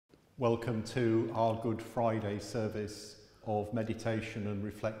Welcome to our Good Friday service of meditation and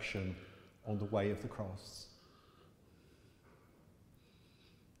reflection on the way of the cross.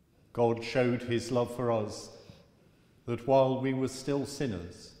 God showed his love for us, that while we were still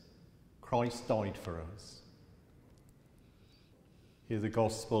sinners, Christ died for us. Hear the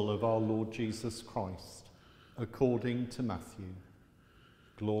gospel of our Lord Jesus Christ, according to Matthew.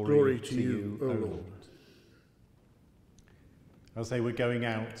 Glory to you, O Lord. As they were going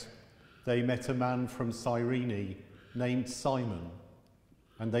out, they met a man from Cyrene named Simon,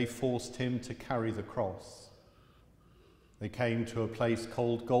 and they forced him to carry the cross. They came to a place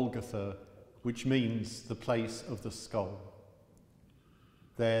called Golgotha, which means the place of the skull.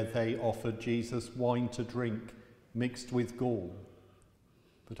 There they offered Jesus wine to drink mixed with gall,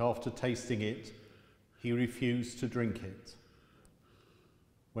 but after tasting it, he refused to drink it.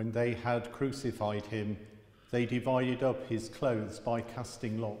 When they had crucified him, they divided up his clothes by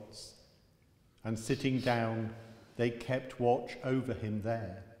casting lots, and sitting down, they kept watch over him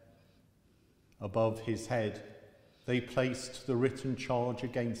there. Above his head, they placed the written charge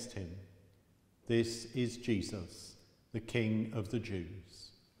against him: "This is Jesus, the King of the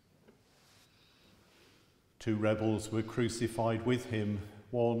Jews." 2 rebels were crucified with him,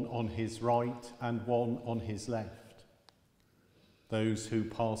 one on his right and one on his left. Those who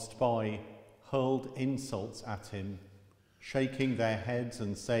passed by hurled insults at him, shaking their heads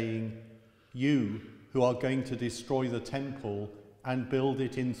and saying, "You who are going to destroy the temple and build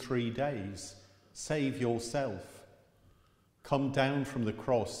it in 3 days, save yourself. Come down from the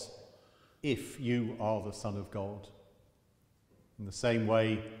cross if you are the Son of God." In the same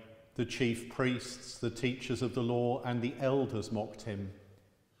way, the chief priests, the teachers of the law, and the elders mocked him.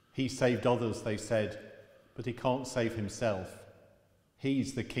 "He saved others," they said, "but he can't save himself.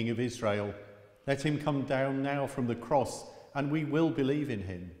 He's the King of Israel. Let him come down now from the cross, and we will believe in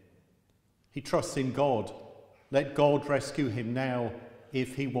him. He trusts in God. Let God rescue him now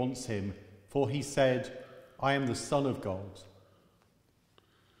if he wants him, for he said, 'I am the Son of God.'"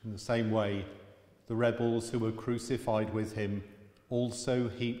 In the same way, the rebels who were crucified with him also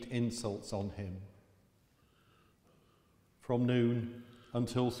heaped insults on him. From noon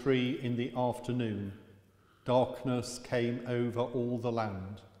until 3 in the afternoon, darkness came over all the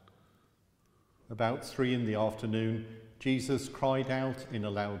land. About 3 in the afternoon, Jesus cried out in a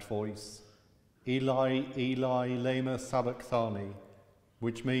loud voice, "Eli, Eli, lema sabachthani,"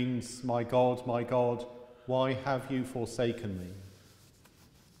 which means, my God, why have you forsaken me?"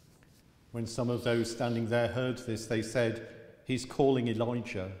 When some of those standing there heard this, they said, "He's calling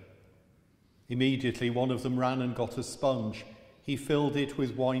Elijah." Immediately one of them ran and got a sponge. He filled it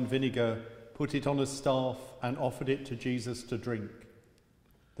with wine vinegar, put it on a staff, and offered it to Jesus to drink.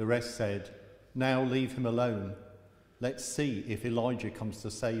 The rest said, "Now leave him alone. Let's see if Elijah comes to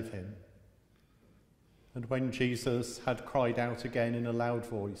save him." And when Jesus had cried out again in a loud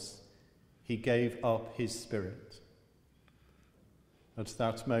voice, he gave up his spirit. At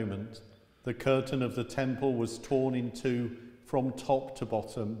that moment, the curtain of the temple was torn in two from top to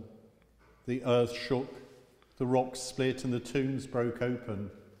bottom. The earth shook, the rocks split, and the tombs broke open.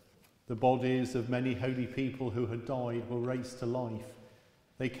 The bodies of many holy people who had died were raised to life.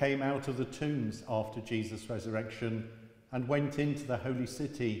 They came out of the tombs after Jesus' resurrection and went into the holy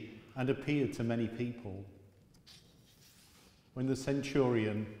city and appeared to many people. When the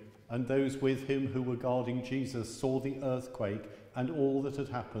centurion and those with him who were guarding Jesus saw the earthquake and all that had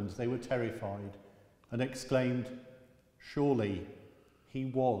happened, they were terrified and exclaimed, "Surely he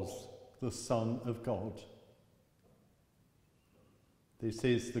was the Son of God." This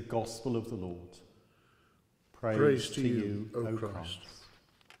is the gospel of the Lord. Praise to you, O Christ.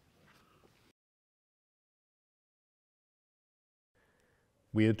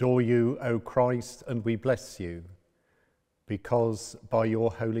 We adore you, O Christ, and we bless you, because by your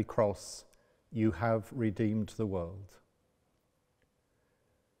holy cross you have redeemed the world.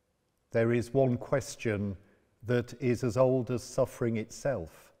 There is one question that is as old as suffering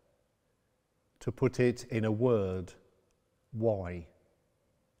itself. To put it in a word, why?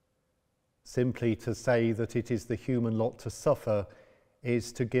 Simply to say that it is the human lot to suffer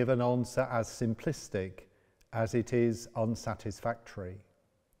is to give an answer as simplistic as it is unsatisfactory.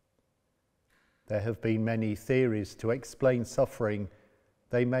 There have been many theories to explain suffering.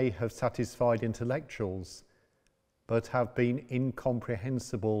 They may have satisfied intellectuals, but have been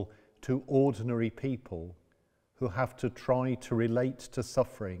incomprehensible to ordinary people who have to try to relate to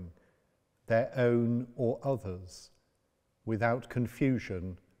suffering, their own or others, without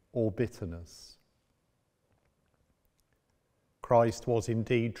confusion or bitterness. Christ was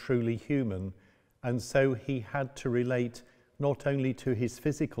indeed truly human, and so he had to relate not only to his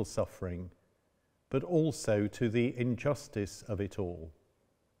physical suffering, but also to the injustice of it all.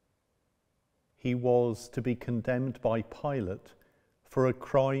 He was to be condemned by Pilate for a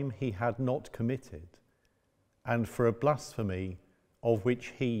crime he had not committed and for a blasphemy of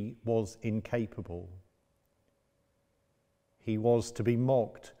which he was incapable. He was to be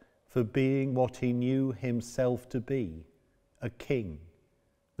mocked for being what he knew himself to be, a king,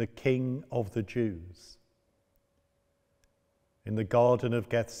 the King of the Jews. In the Garden of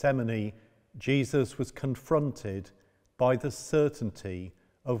Gethsemane, Jesus was confronted by the certainty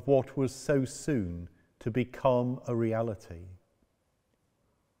of what was so soon to become a reality.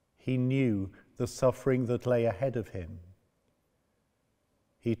 He knew the suffering that lay ahead of him.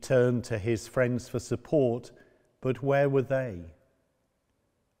 He turned to his friends for support, but where were they?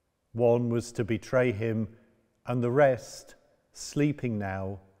 One was to betray him, and the rest, sleeping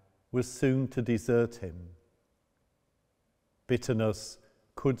now, was soon to desert him. Bitterness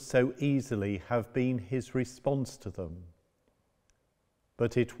could so easily have been his response to them,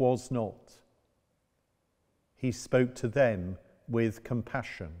 but it was not. He spoke to them with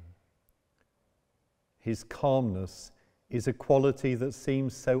compassion. His calmness is a quality that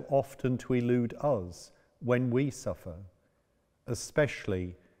seems so often to elude us when we suffer,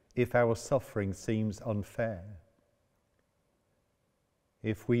 especially if our suffering seems unfair.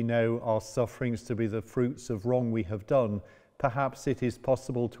 If we know our sufferings to be the fruits of wrong we have done, perhaps it is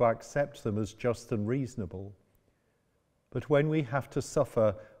possible to accept them as just and reasonable. But when we have to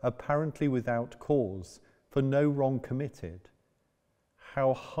suffer apparently without cause for no wrong committed,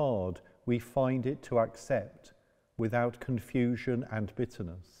 how hard we find it to accept without confusion and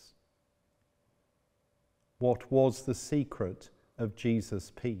bitterness. What was the secret of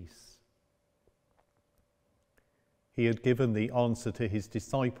Jesus' peace? He had given the answer to his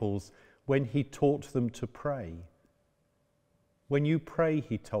disciples when he taught them to pray. When you pray,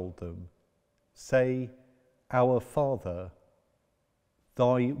 he told them, say, "Our Father,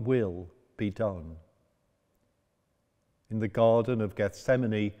 thy will be done." In the Garden of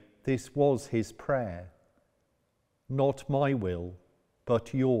Gethsemane, this was his prayer. Not my will,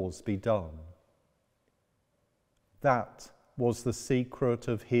 but yours be done. That was the secret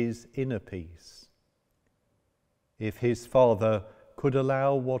of his inner peace. If his Father could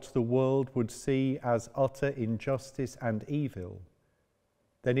allow what the world would see as utter injustice and evil,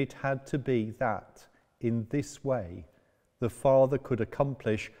 then it had to be that, in this way, the Father could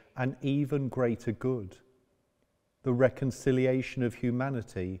accomplish an even greater good, the reconciliation of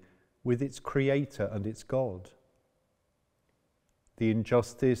humanity with its Creator and its God. The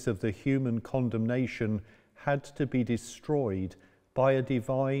injustice of the human condemnation had to be destroyed by a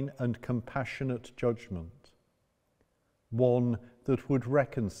divine and compassionate judgment, one that would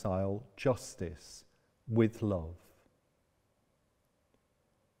reconcile justice with love.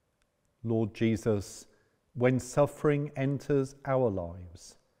 Lord Jesus, when suffering enters our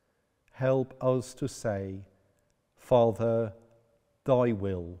lives, help us to say, "Father, thy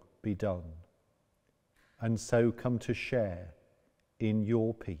will be done," and so come to share in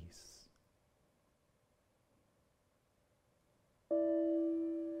your peace.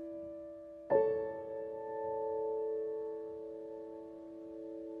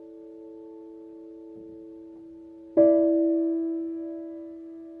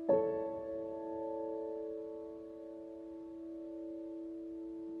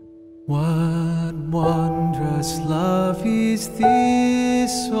 What wondrous love is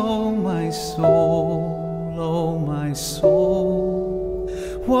this, O my soul, O my soul?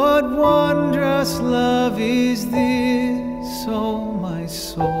 What wondrous love is this, O my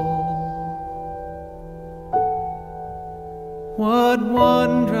soul? What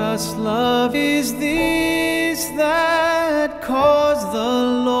wondrous love is this that caused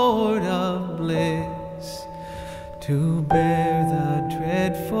the Lord of bliss to bear the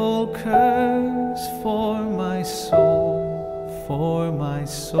dreadful curse for my soul,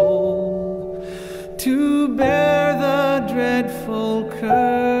 to bear the dreadful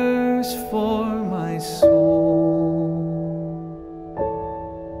curse for my soul.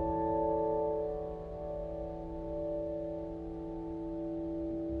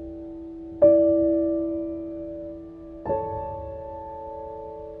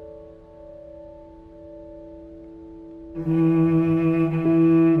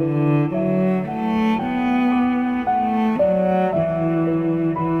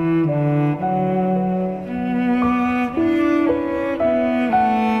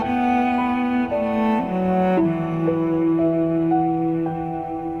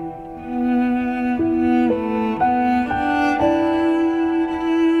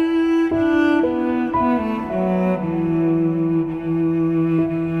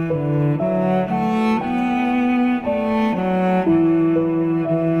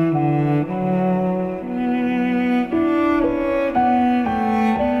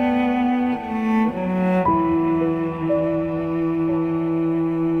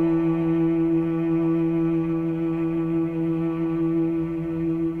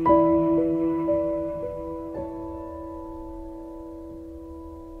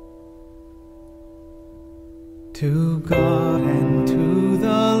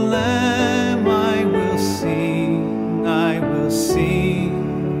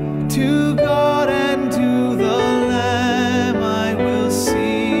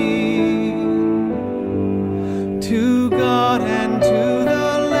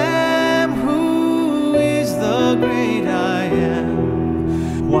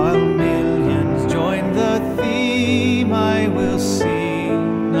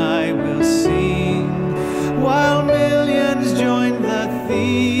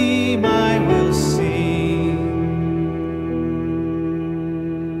 theme I will sing.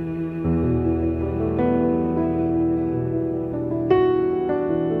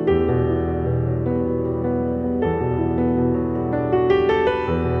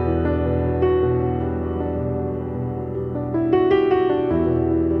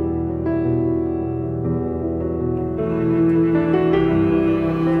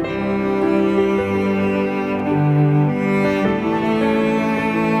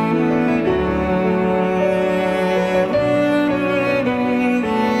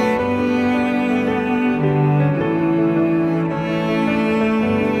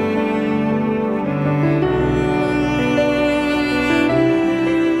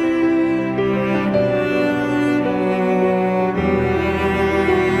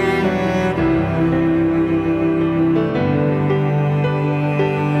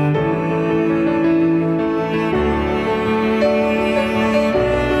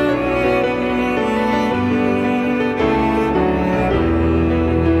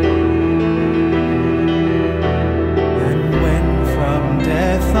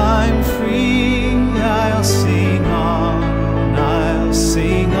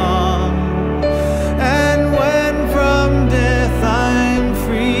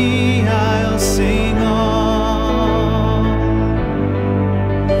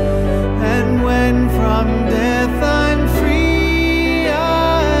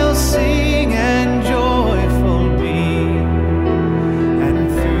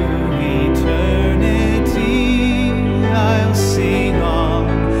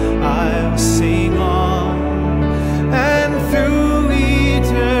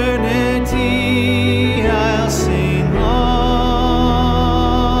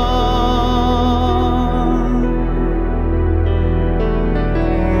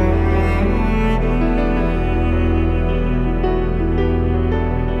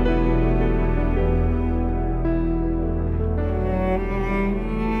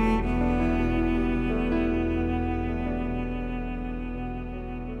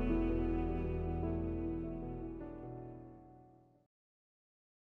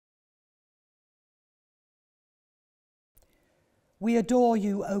 We adore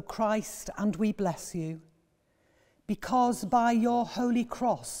you, O Christ, and we bless you, because by your holy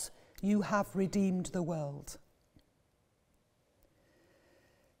cross you have redeemed the world.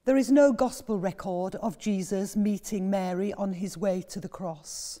 There is no gospel record of Jesus meeting Mary on his way to the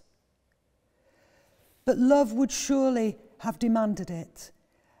cross. But love would surely have demanded it,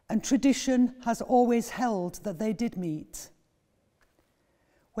 and tradition has always held that they did meet.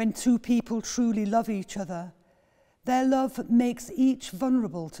 When two people truly love each other, their love makes each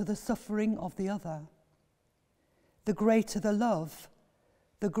vulnerable to the suffering of the other. The greater the love,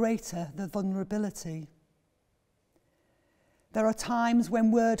 the greater the vulnerability. There are times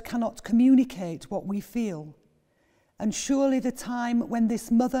when word cannot communicate what we feel, and surely the time when this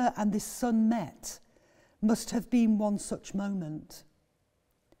mother and this son met must have been one such moment.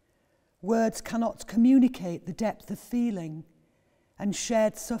 Words cannot communicate the depth of feeling and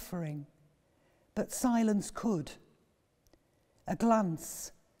shared suffering, but silence could. A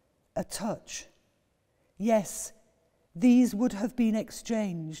glance, a touch. Yes, these would have been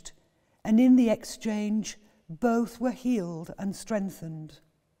exchanged, and in the exchange, both were healed and strengthened.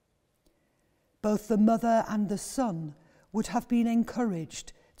 Both the mother and the son would have been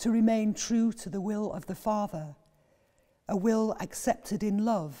encouraged to remain true to the will of the Father, a will accepted in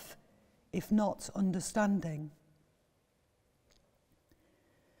love, if not understanding.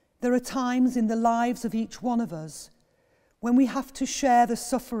 There are times in the lives of each one of us when we have to share the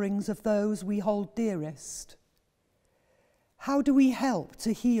sufferings of those we hold dearest. How do we help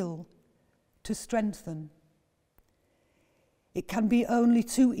to heal, to strengthen? It can be only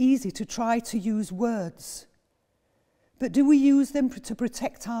too easy to try to use words, but do we use them to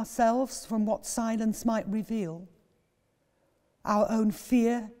protect ourselves from what silence might reveal? Our own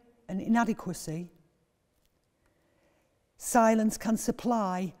fear and inadequacy? Silence can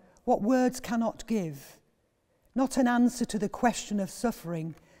supply what words cannot give. Not an answer to the question of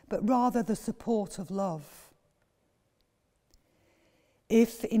suffering, but rather the support of love.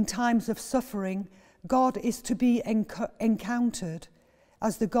 If, in times of suffering, God is to be encountered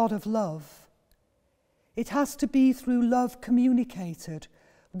as the God of love, it has to be through love communicated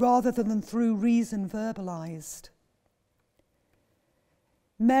rather than through reason verbalized.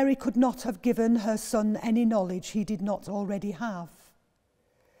 Mary could not have given her son any knowledge he did not already have,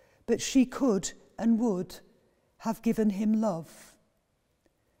 but she could and would have given him love,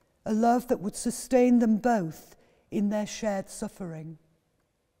 a love that would sustain them both in their shared suffering.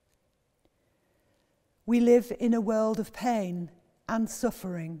 We live in a world of pain and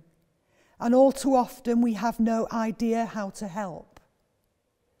suffering, and all too often we have no idea how to help.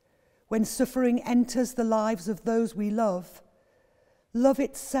 When suffering enters the lives of those we love, love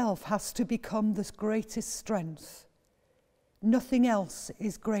itself has to become the greatest strength. Nothing else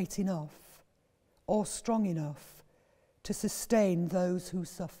is great enough or strong enough to sustain those who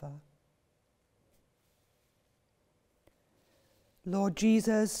suffer. Lord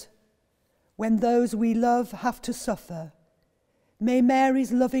Jesus, when those we love have to suffer, may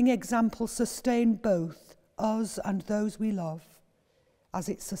Mary's loving example sustain both us and those we love, as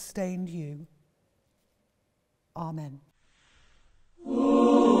it sustained you. Amen.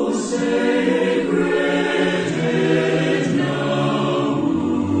 O sacred and now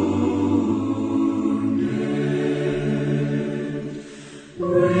wounded,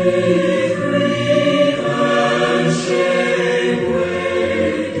 with grief and shame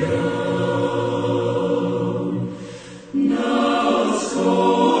weighed down, now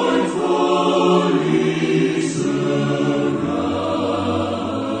scornfully surrounded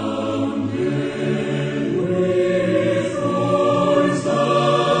with thorns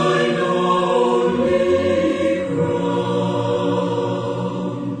thine only crown.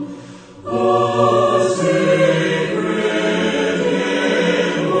 O sacred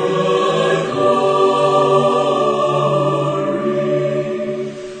and what glory,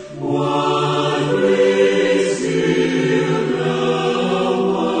 what grace still now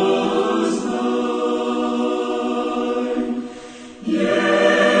was thine,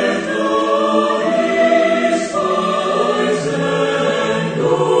 yet though despised and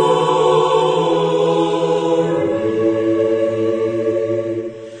glory,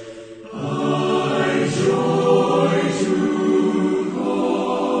 I joy to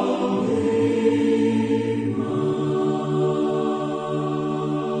call thee mine.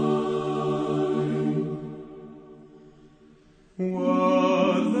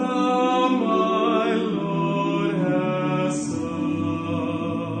 What thou, my Lord, hast suffered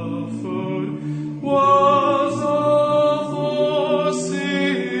was all for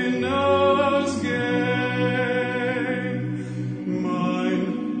sinners' gain.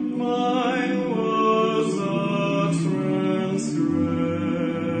 Mine was a transgression,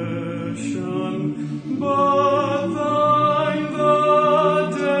 but thine the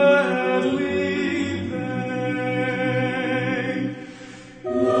deadly pain.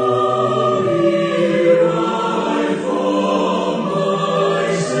 Love here I for my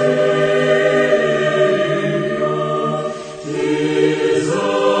Saviour, 'tis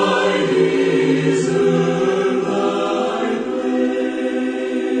I deserve thy place.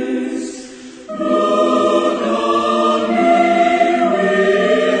 Look on me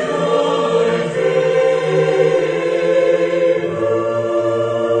with thy favor,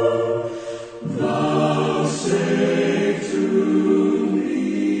 vouchsafe to me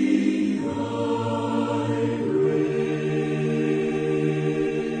thy grace.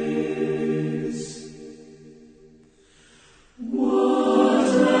 What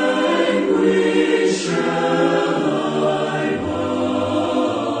language shall I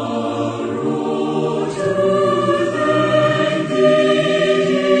borrow to thank thee,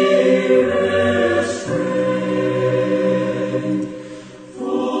 dearest friend,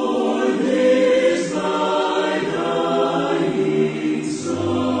 for this thy dying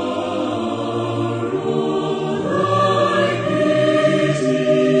sorrow, thy pity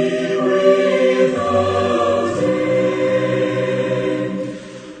without end?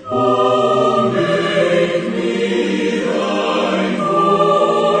 Oh, make me thine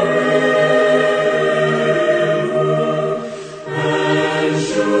forever, and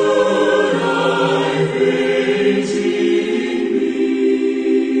should I fainting be,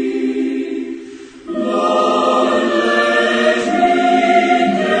 Lord, let me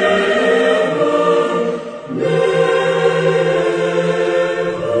never,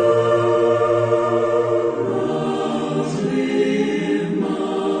 outlive my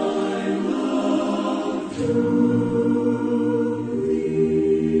love to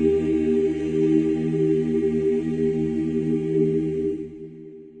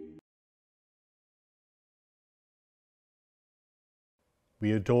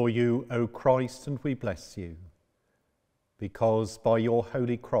We adore you, O Christ, and we bless you, because by your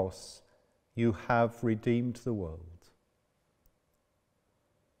holy cross you have redeemed the world.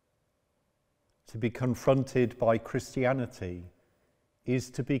 To be confronted by Christianity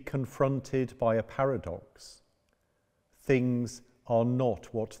is to be confronted by a paradox. Things are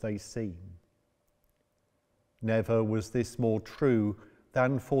not what they seem. Never was this more true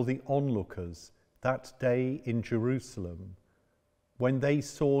than for the onlookers that day in Jerusalem, when they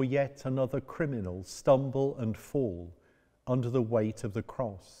saw yet another criminal stumble and fall under the weight of the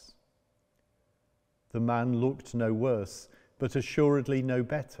cross. The man looked no worse, but assuredly no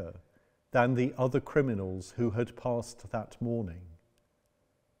better than the other criminals who had passed that morning.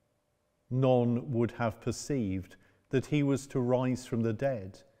 None would have perceived that he was to rise from the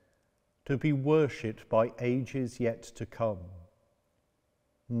dead, to be worshipped by ages yet to come.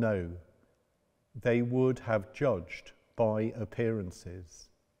 No, they would have judged by appearances.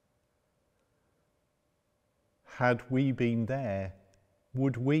 Had we been there,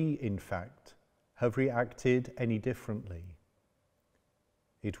 would we, in fact, have reacted any differently?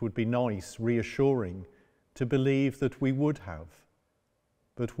 It would be nice, reassuring, to believe that we would have,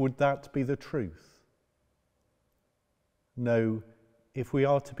 but would that be the truth? No, if we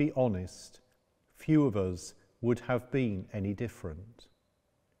are to be honest, few of us would have been any different.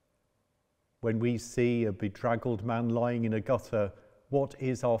 When we see a bedraggled man lying in a gutter, what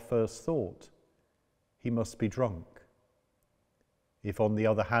is our first thought? He must be drunk. If, on the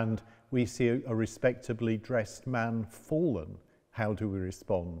other hand, we see a respectably dressed man fallen, how do we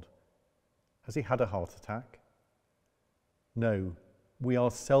respond? Has he had a heart attack? No, we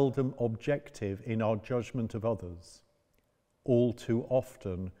are seldom objective in our judgment of others. All too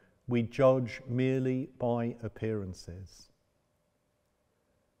often, we judge merely by appearances.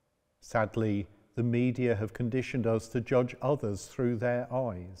 Sadly, the media have conditioned us to judge others through their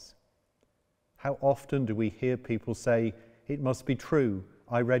eyes. How often do we hear people say, "It must be true,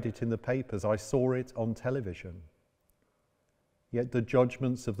 I read it in the papers, I saw it on television." Yet the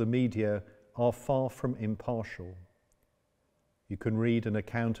judgments of the media are far from impartial. You can read an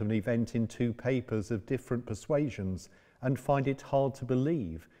account of an event in two papers of different persuasions and find it hard to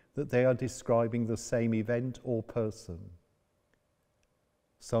believe that they are describing the same event or person.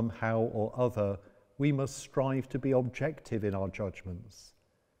 Somehow or other, we must strive to be objective in our judgments,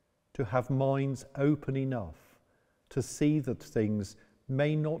 to have minds open enough to see that things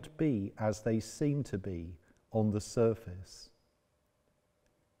may not be as they seem to be on the surface.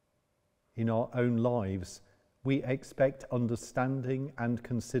 In our own lives, we expect understanding and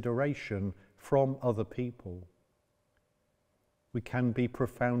consideration from other people. We can be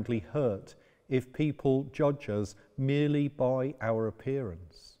profoundly hurt if people judge us merely by our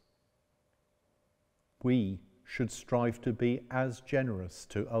appearance. We should strive to be as generous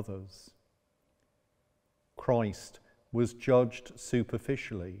to others. Christ was judged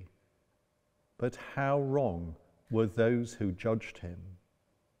superficially, but how wrong were those who judged him?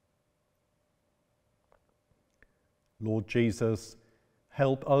 Lord Jesus,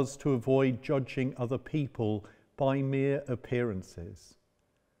 help us to avoid judging other people by mere appearances,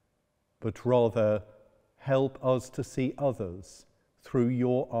 but rather help us to see others through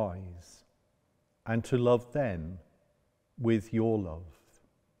your eyes and to love them with your love.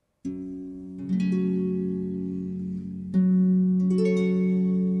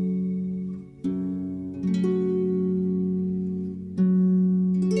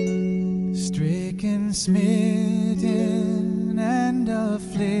 Stricken, smitten, and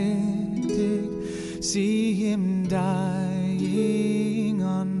afflicted, see him dying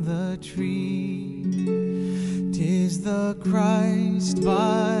on the tree. 'Tis the Christ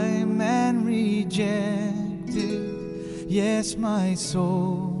by man rejected, yes, my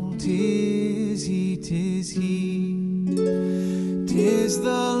soul, 'tis he, 'tis he. 'Tis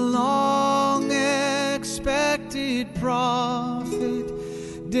the long expected prophet,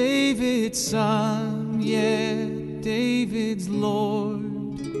 David's son, yet David's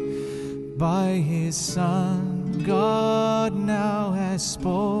Lord. By his Son, God now has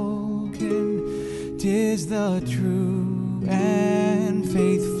spoken, 'tis the true and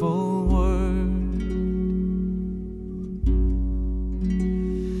faithful word.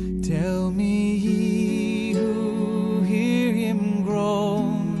 Tell me, ye who hear him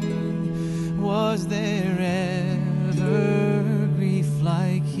groan, was there ever grief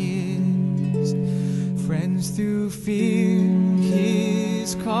like his? Friends through fear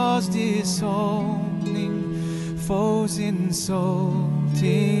his cause disowning, foes insulting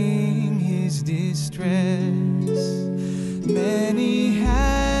his distress. Many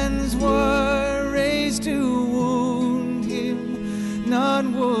hands were raised to wound him,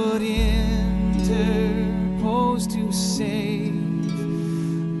 none would interpose to save,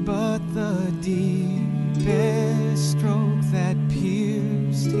 but the deepest stroke that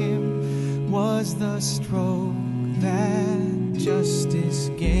pierced him was the stroke that justice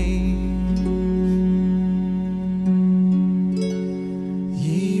gave.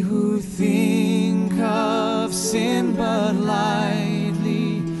 Ye who think of sin but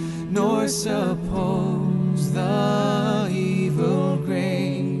lightly, nor suppose the evil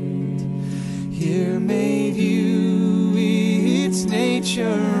great, here may view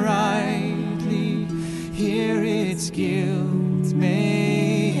nature rightly, here its guilt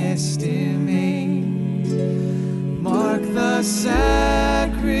may estimate. Mark the sacrifice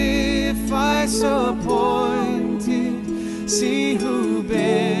appointed, see who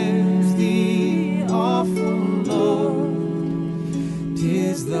bears the awful load.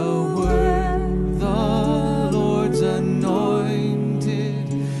 'Tis the word, the Lord's anointed,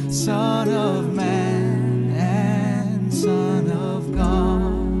 Son of Man and Son of God.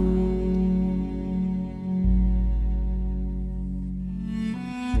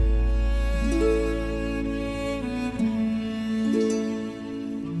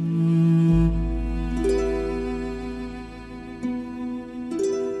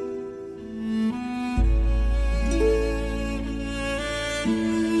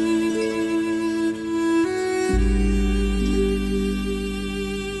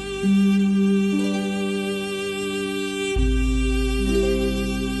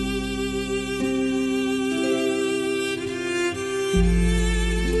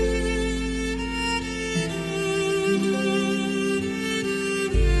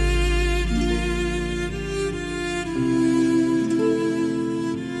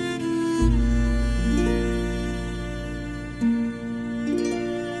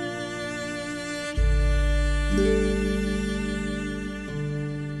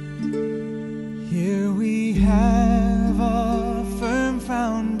 Here we have a firm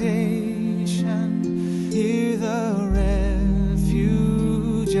foundation, here the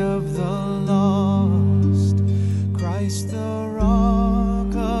refuge of the lost, Christ the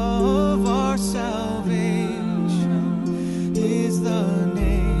rock of our salvation, is the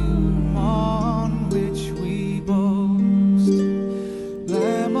name on which we boast.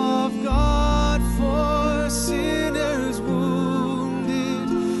 Lamb of God for sinners wounded,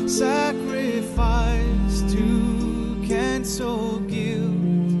 sacrifice to cancel guilt,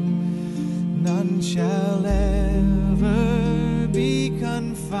 none shall ever be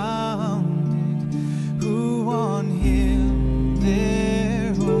confounded who on him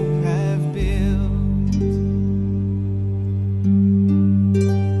their hope have built.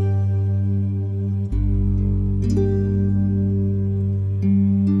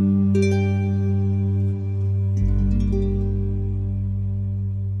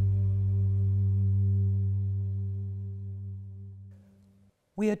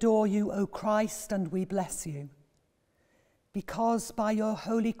 We adore you, O Christ, and we bless you, because by your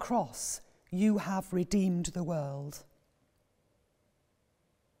holy cross you have redeemed the world.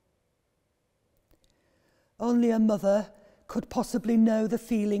 Only a mother could possibly know the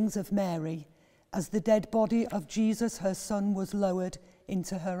feelings of Mary as the dead body of Jesus, her son, was lowered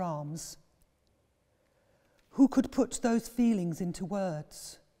into her arms. Who could put those feelings into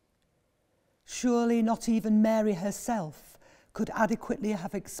words? Surely not even Mary herself could adequately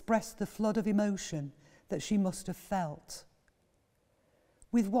have expressed the flood of emotion that she must have felt.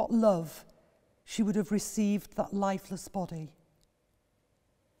 With what love she would have received that lifeless body.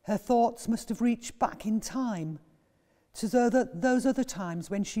 Her thoughts must have reached back in time to those other times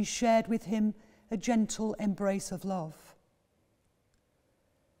when she shared with him a gentle embrace of love.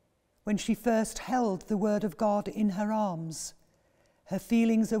 When she first held the Word of God in her arms, her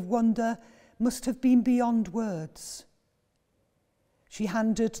feelings of wonder must have been beyond words. She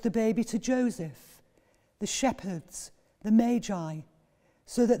handed the baby to Joseph, the shepherds, the Magi,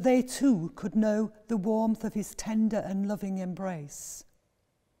 so that they too could know the warmth of his tender and loving embrace.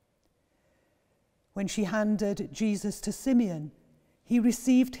 When she handed Jesus to Simeon, he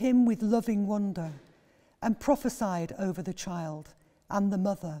received him with loving wonder and prophesied over the child and the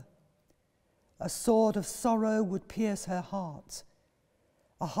mother. A sword of sorrow would pierce her heart,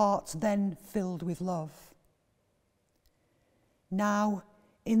 a heart then filled with love. Now,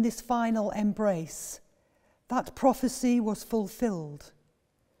 in this final embrace, that prophecy was fulfilled,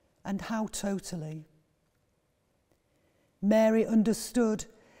 and how totally. Mary understood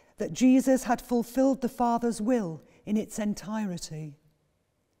that Jesus had fulfilled the Father's will in its entirety.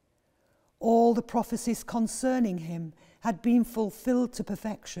 All the prophecies concerning him had been fulfilled to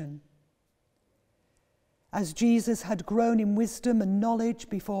perfection. As Jesus had grown in wisdom and knowledge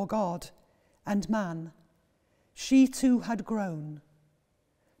before God and man, she too had grown,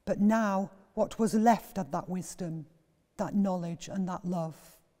 but now what was left of that wisdom, that knowledge and that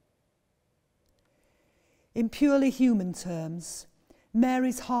love? In purely human terms,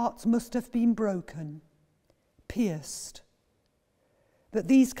 Mary's heart must have been broken, pierced. But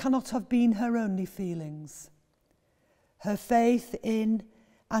these cannot have been her only feelings. Her faith in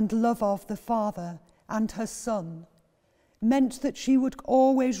and love of the Father and her Son meant that she would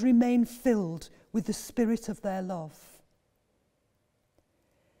always remain filled with the spirit of their love.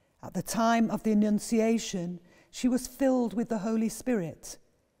 At the time of the Annunciation, she was filled with the Holy Spirit,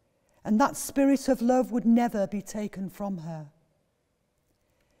 and that spirit of love would never be taken from her.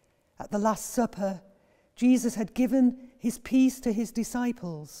 At the Last Supper, Jesus had given his peace to his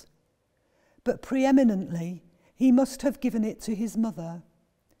disciples, but preeminently, he must have given it to his mother.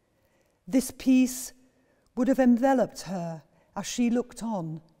 This peace would have enveloped her as she looked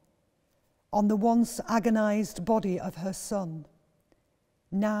on the once agonized body of her son,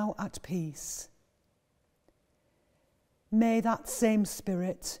 now at peace. May that same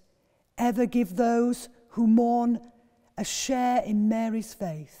spirit ever give those who mourn a share in Mary's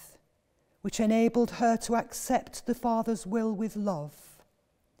faith, which enabled her to accept the Father's will with love,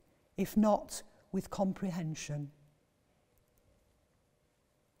 if not with comprehension.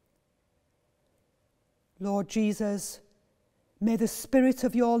 Lord Jesus, may the spirit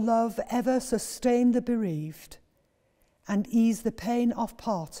of your love ever sustain the bereaved and ease the pain of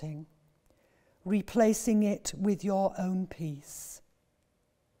parting, replacing it with your own peace.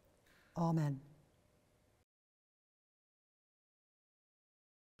 Amen.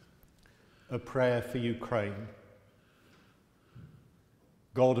 A prayer for Ukraine.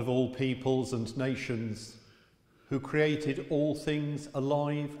 God of all peoples and nations, who created all things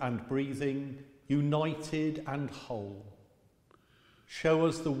alive and breathing, united and whole, show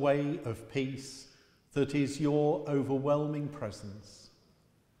us the way of peace that is your overwhelming presence.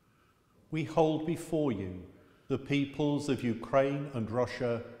 We hold before you the peoples of Ukraine and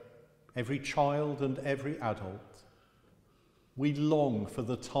Russia, every child and every adult. We long for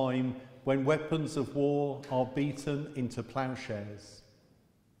the time when weapons of war are beaten into plowshares,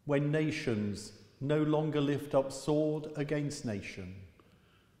 when nations no longer lift up sword against nation.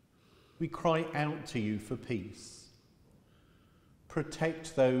 We cry out to you for peace.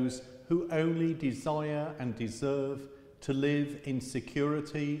 Protect those who only desire and deserve to live in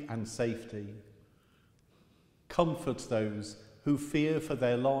security and safety. Comfort those who fear for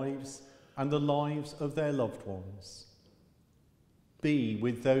their lives and the lives of their loved ones. Be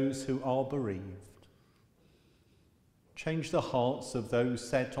with those who are bereaved. Change the hearts of those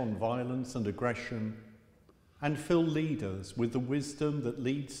set on violence and aggression, and fill leaders with the wisdom that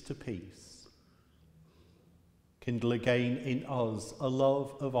leads to peace. Kindle again in us a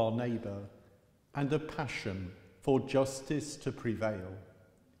love of our neighbour and a passion for justice to prevail,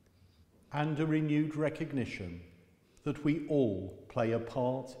 and a renewed recognition that we all play a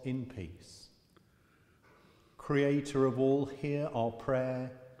part in peace. Creator of all, hear our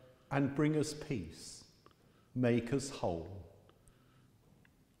prayer and bring us peace. Make us whole.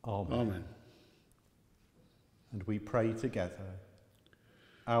 Amen. Amen. And we pray together.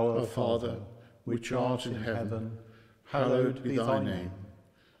 Our Father, which art in heaven, hallowed be thy name.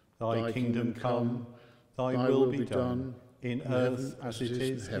 Thy kingdom come, thy will be done, in earth as it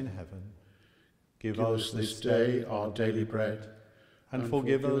is in heaven. Give us this day our daily bread, and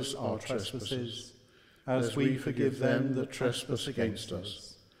forgive us our trespasses, as we forgive them that trespass against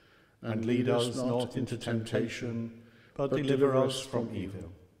us. And lead us not into temptation, but deliver us from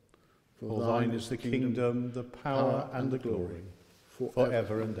evil. For thine is the kingdom, the power, and the glory, for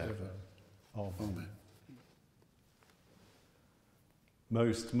ever and ever. Amen.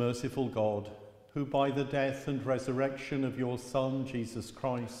 Most merciful God, who by the death and resurrection of your Son, Jesus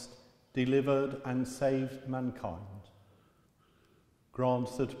Christ, delivered and saved mankind,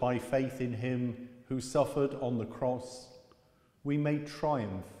 grant that by faith in him who suffered on the cross, we may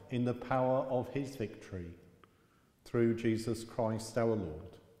triumph in the power of his victory. Through Jesus Christ our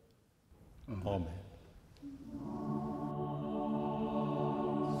Lord. Amen.